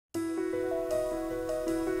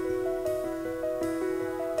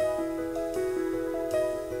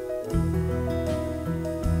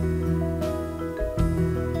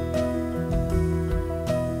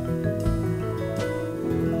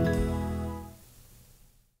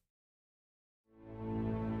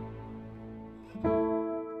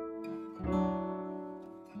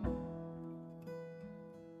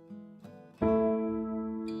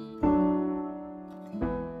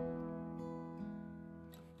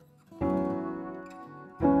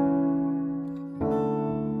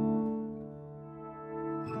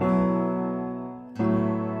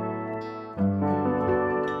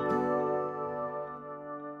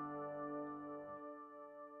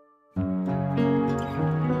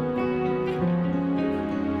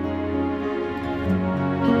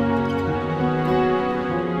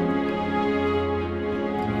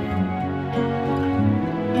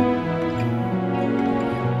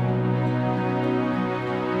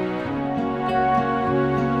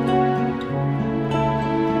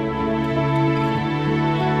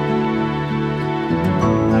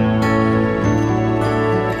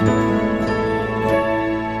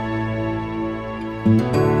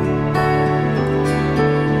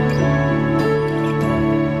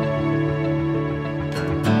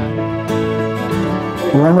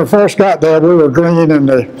When we first got there, we were green, and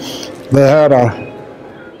they had a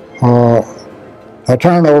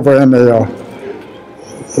turnover in the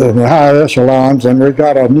high echelons, and we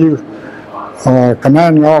got a new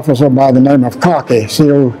commanding officer by the name of Cockey,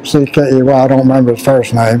 C-O-C-K-E-Y. I don't remember his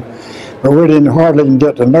first name, but we didn't hardly even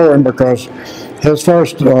get to know him because his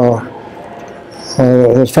first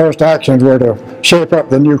actions were to shape up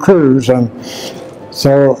the new crews, and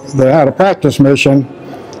so they had a practice mission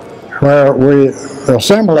where we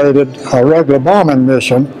assimilated a regular bombing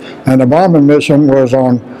mission, and the bombing mission was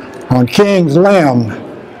on King's Lynn,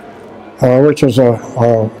 which is a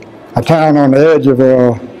town on the edge of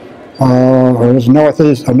it was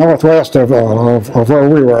northwest of where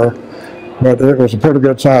we were, but it was a pretty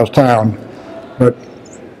good sized town. But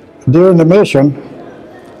during the mission,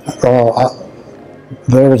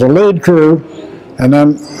 there was a lead crew, and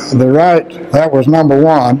then the right, that was number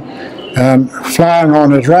 1, and flying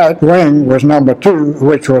on his right wing was number 2,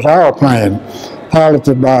 which was our plane,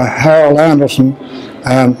 piloted by Harold Anderson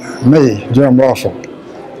and me, Jim Russell.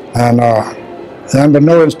 And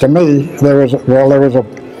unbeknownst to me, there was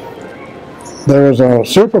a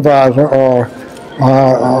supervisor or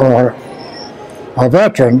a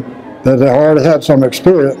veteran that had already had some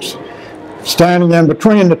experience standing in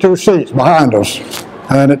between the 2 seats behind us.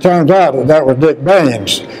 And it turns out that was Dick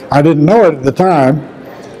Baines. I didn't know it at the time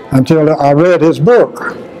until I read his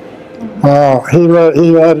book. He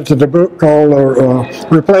edited the book called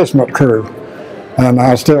Replacement Crew, and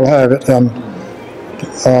I still have it. And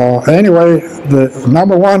anyway, the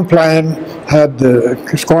number 1 plane had the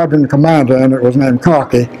squadron commander, and it was named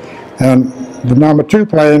Cockey, and the number 2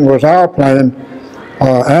 plane was our plane,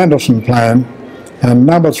 Anderson plane, and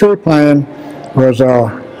number 3 plane was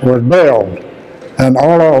Bell, and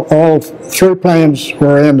all 3 planes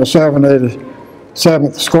were in the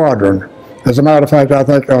 787th Squadron. As a matter of fact, I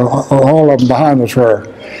think all of them behind us were.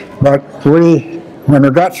 But when we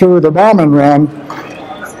got through the bombing run,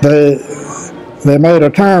 they made a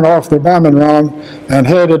turn off the bombing run and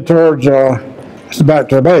headed towards back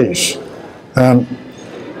to base. And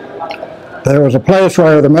there was a place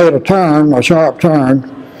where they made a turn, a sharp turn,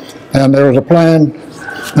 and there was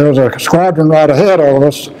a squadron right ahead of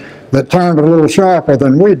us that turned a little sharper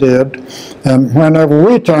than we did. And whenever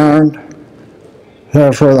we turned,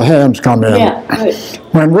 that's where the hands come in. Yeah, right.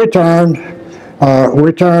 When we turned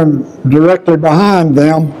directly behind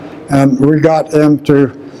them, and we got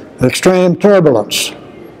into extreme turbulence.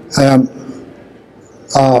 And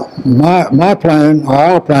my plane,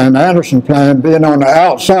 our plane, the Anderson plane, being on the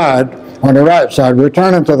outside, on the right side, we're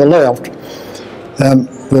turning to the left, and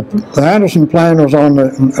the Anderson plane was on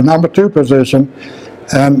the number 2 position,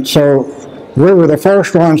 and so we were the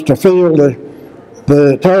first ones to feel the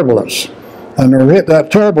turbulence. And we hit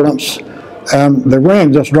that turbulence, and the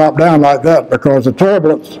wing just dropped down like that because the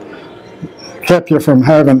turbulence kept you from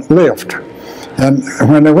having lift. And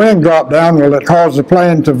when the wing dropped down, well, it caused the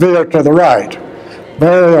plane to veer to the right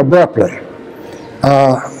very abruptly.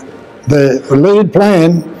 The lead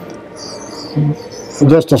plane,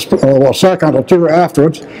 just a second or 2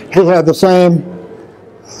 afterwards, he had the same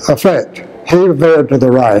effect. He veered to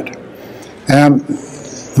the right. And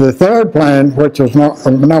the 3rd plane, which was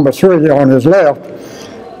number 3 on his left,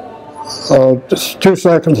 just 2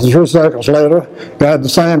 seconds or 3 seconds later, got the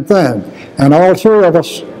same thing. And all 3 of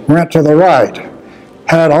us went to the right.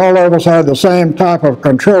 All of us had the same type of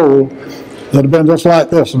control. It had been just like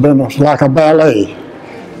this, it had been like a ballet.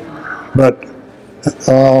 But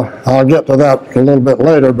I'll get to that a little bit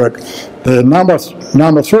later. But the number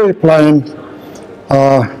 3 plane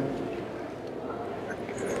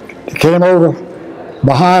came over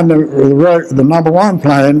behind the number 1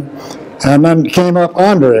 plane, and then came up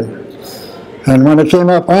under him. And when it came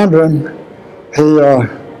up under him, he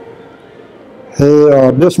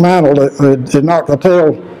dismantled it. He knocked the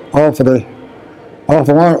tail off of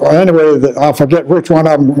one. Anyway, I forget which one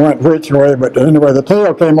of them went which way, but anyway, the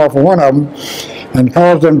tail came off of one of them and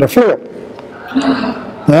caused him to flip.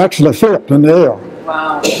 They actually flipped in the air.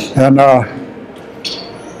 Wow. And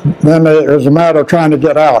then it was a matter of trying to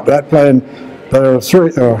get out. That plane, there was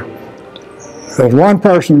 1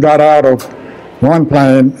 person got out of one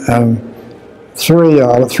plane, and 3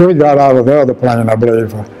 got out of the other plane, I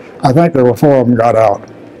believe. I think there were 4 of them got out.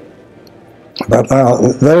 But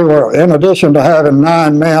they were, in addition to having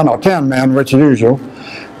 9 men or 10 men, which is usual,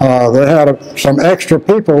 they had some extra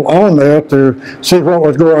people on there to see what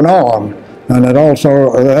was going on. And they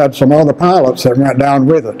had some other pilots that went down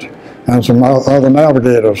with it, and some other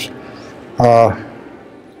navigators. But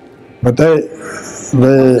it's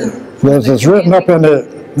written up in the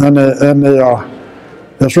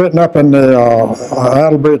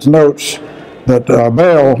Attlebridge notes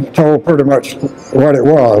Bell told pretty much what it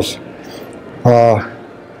was,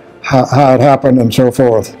 how it happened and so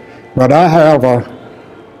forth. But I have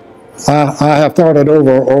thought it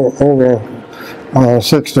over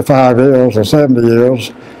 65 years or 70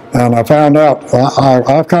 years, and I found out,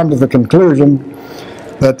 I've come to the conclusion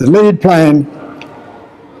that the lead plane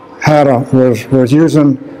was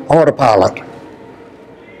using autopilot.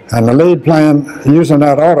 And the lead plane using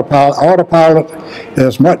that autopilot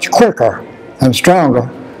is much quicker and stronger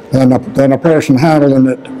than a person handling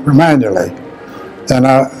it manually. And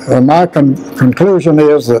my conclusion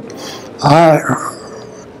is that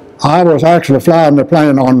I was actually flying the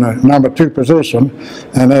plane on the number 2 position,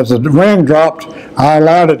 and as the wing dropped, I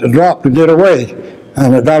allowed it to drop to get away.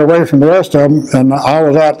 And it got away from the rest of them, and I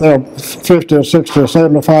was out there 50 or 60 or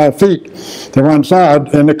 75 feet to one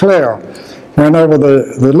side in the clear. Whenever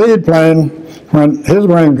the lead plane, when his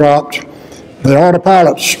wing dropped, the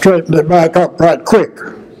autopilot straightened it back up right quick.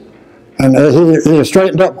 And he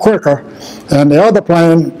straightened up quicker, and the other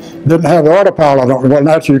plane didn't have the autopilot on. Well,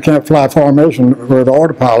 naturally, you can't fly formation with the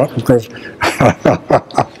autopilot because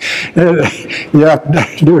you have to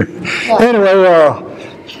do it. Yeah. Anyway,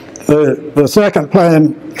 the second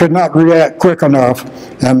plane could not react quick enough,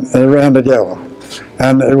 and they ran together.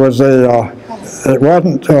 And it was it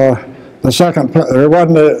wasn't the second plane. It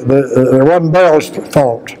wasn't Bell's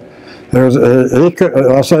fault. I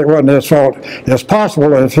say it wasn't his fault. It's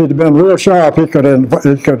possible if he'd been real sharp, he could have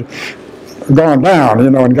gone down,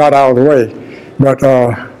 and got out of the way. But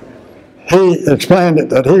he explained it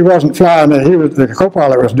that he wasn't flying. The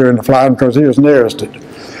co-pilot was doing the flying because he was nearest it.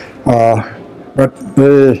 But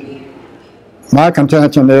my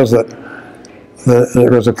contention is that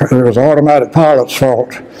it was an automatic pilot's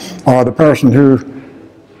fault, or the person who.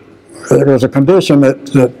 It was a condition that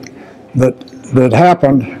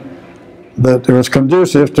happened that was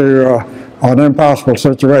conducive to an impossible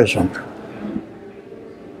situation.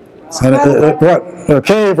 And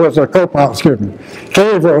Cave was a co-pilot. Excuse me.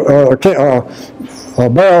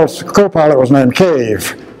 Bell's co-pilot was named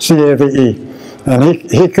Cave, C-A-V-E, and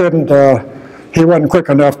he couldn't. He wasn't quick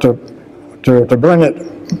enough to bring it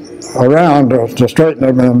around to straighten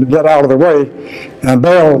them and get out of the way. And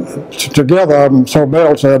Bell, together, so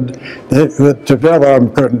Bell said that together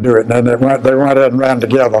couldn't do it, and they went ahead and ran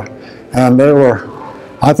together. And they were,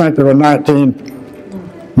 I think there were 19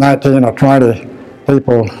 or 20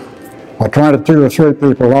 people, or 22 or 3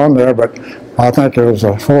 people on there, but I think it was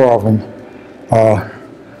 4 of them.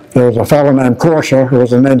 There was a fellow named Corsia who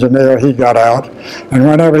was an engineer. He got out, and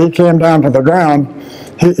whenever he came down to the ground,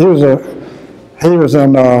 he was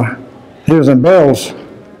in Bell's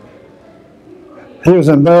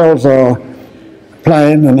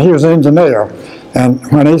plane, and he was an engineer. And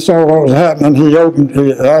when he saw what was happening, there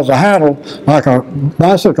was a handle, like a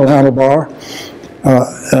bicycle handlebar,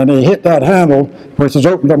 and he hit that handle, which is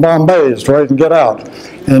open to bombays, where he can get out.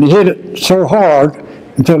 And he hit it so hard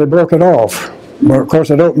until he broke it off. But of course,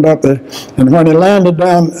 it opened up and when he landed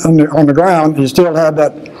down on the ground, he still had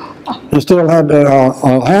the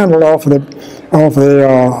handle off the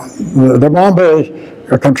bombay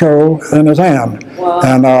control in his hand. Wow.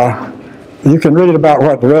 And you can read about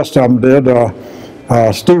what the rest of them did.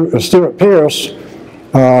 Stuart Pierce,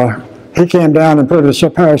 he came down and put his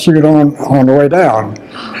parachute on the way down,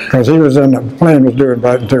 because he was in the plane was doing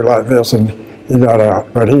back into like this, and he got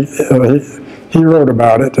out. But he wrote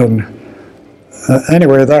about it, and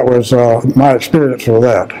anyway, that was my experience with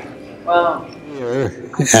that. Wow.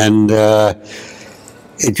 And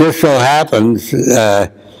it just so happens,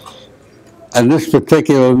 on this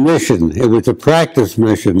particular mission, it was a practice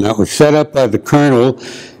mission that was set up by the colonel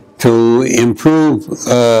to improve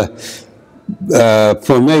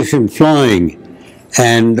formation flying.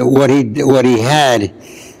 And what he had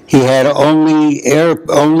only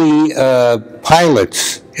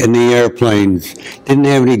pilots in the airplanes. Didn't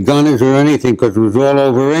have any gunners or anything, because it was all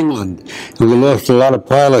over England, and we lost a lot of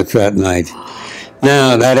pilots that night.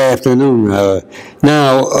 Now, that afternoon.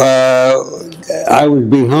 I was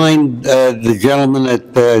behind the gentleman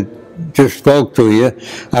that just spoke to you.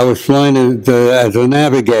 I was flying as a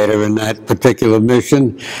navigator in that particular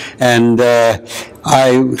mission, and I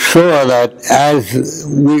saw that as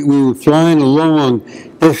we were flying along,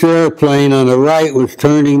 this airplane on the right was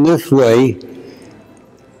turning this way,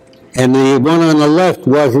 and the one on the left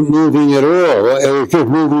wasn't moving at all. It was just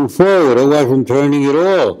moving forward. It wasn't turning at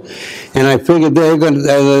all. And I figured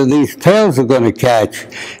these tails are going to catch.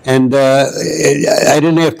 And I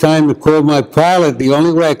didn't have time to call my pilot. The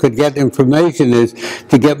only way I could get information is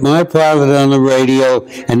to get my pilot on the radio,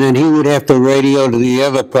 and then he would have to radio to the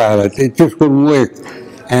other pilot. It just wouldn't work.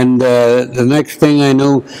 And the next thing I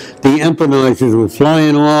knew, the improvisers were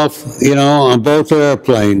flying off, you know, on both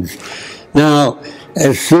airplanes. Now,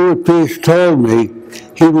 as Stuart Peace told me,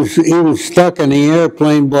 he was stuck in the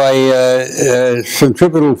airplane by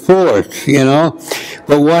centripetal force, you know.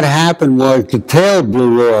 But what happened was the tail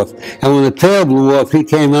blew off, and when the tail blew off, he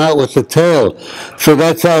came out with the tail. So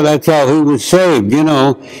that's how he was saved, you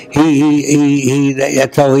know.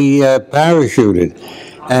 That's how he parachuted,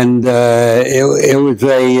 and it was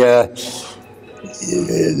a.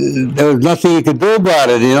 There was nothing you could do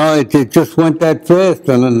about it, you know. It just went that fast,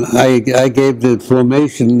 and then I gave the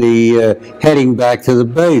formation the heading back to the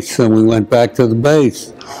base, and we went back to the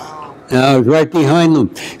base. And I was right behind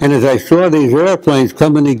them, and as I saw these airplanes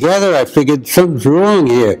coming together, I figured something's wrong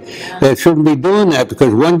here. They shouldn't be doing that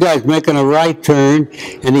because one guy's making a right turn,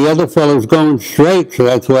 and the other fellow's going straight, so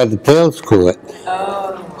that's why the tails caught.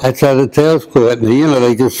 That's how the tails caught, and you know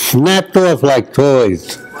they just snapped off like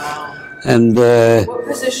toys. And what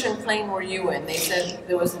position plane were you in? They said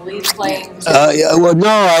there was a lead plane. Well, no,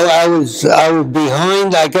 I was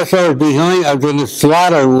behind. I guess I was behind. I was in the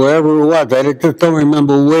slot or wherever it was. I just don't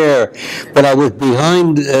remember where, but I was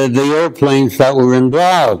behind the airplanes that were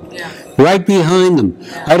involved. Yeah. Right behind them.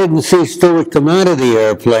 Yeah. I didn't see Stuart come out of the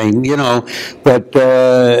airplane, you know, but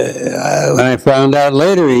when I found out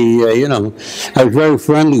later, you know, I was very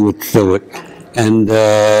friendly with Stuart, and.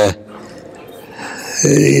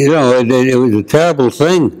 You know, it was a terrible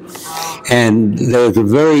thing, and there was a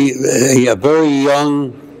very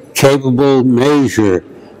young, capable major,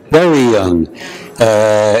 very young,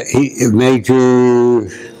 major.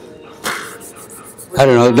 I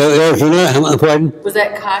don't know. There was another. Pardon? Was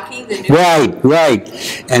that Cocky? The new Right,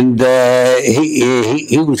 and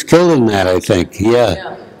he was killed in that, I think.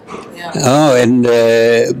 Yeah. Oh, and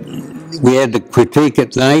we had the critique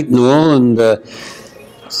at night and all, and.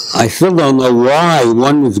 I still don't know why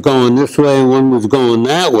one was going this way and one was going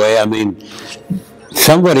that way. I mean,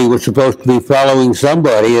 somebody was supposed to be following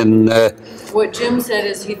somebody, and what Jim said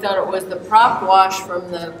is he thought it was the prop wash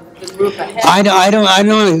from the group ahead. I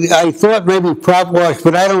thought maybe prop wash,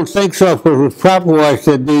 but I don't think so. If it was prop wash,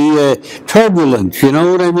 there'd be turbulence. You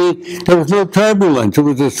know what I mean? There was no turbulence. It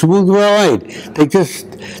was a smooth ride.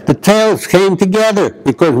 The tails came together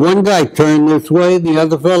because one guy turned this way, the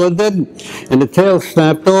other fellow didn't, and the tails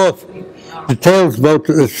snapped off. The tails both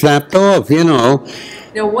snapped off. You know.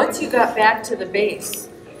 Now, once you got back to the base,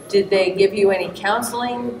 did they give you any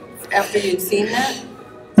counseling after you'd seen that?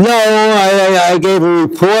 No, I gave a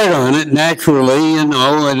report on it, naturally, you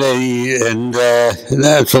know, and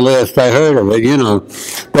that's the last I heard of it, you know.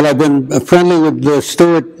 But I've been friendly with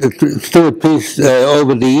Stuart Peace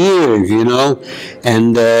over the years, you know,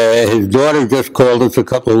 and his daughter just called us a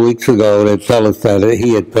couple of weeks ago to tell us that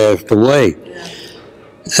he had passed away.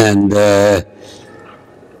 And it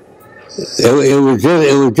was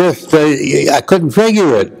just I couldn't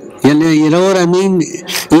figure it. You know what I mean?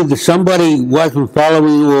 Either somebody wasn't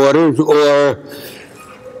following orders, or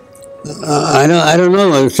I don't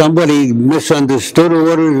know. Somebody misunderstood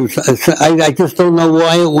orders. I just don't know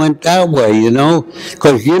why it went that way. You know,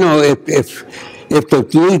 because you know if the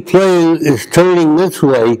lead plane is turning this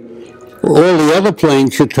way, all the other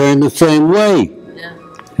planes should turn the same way. Yeah.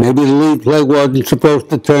 Maybe the lead plane wasn't supposed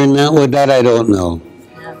to turn that way. That I don't know.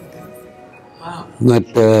 Yeah. Wow. But.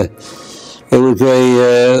 It was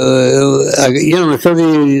you know,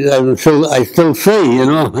 something I still see, you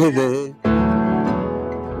know.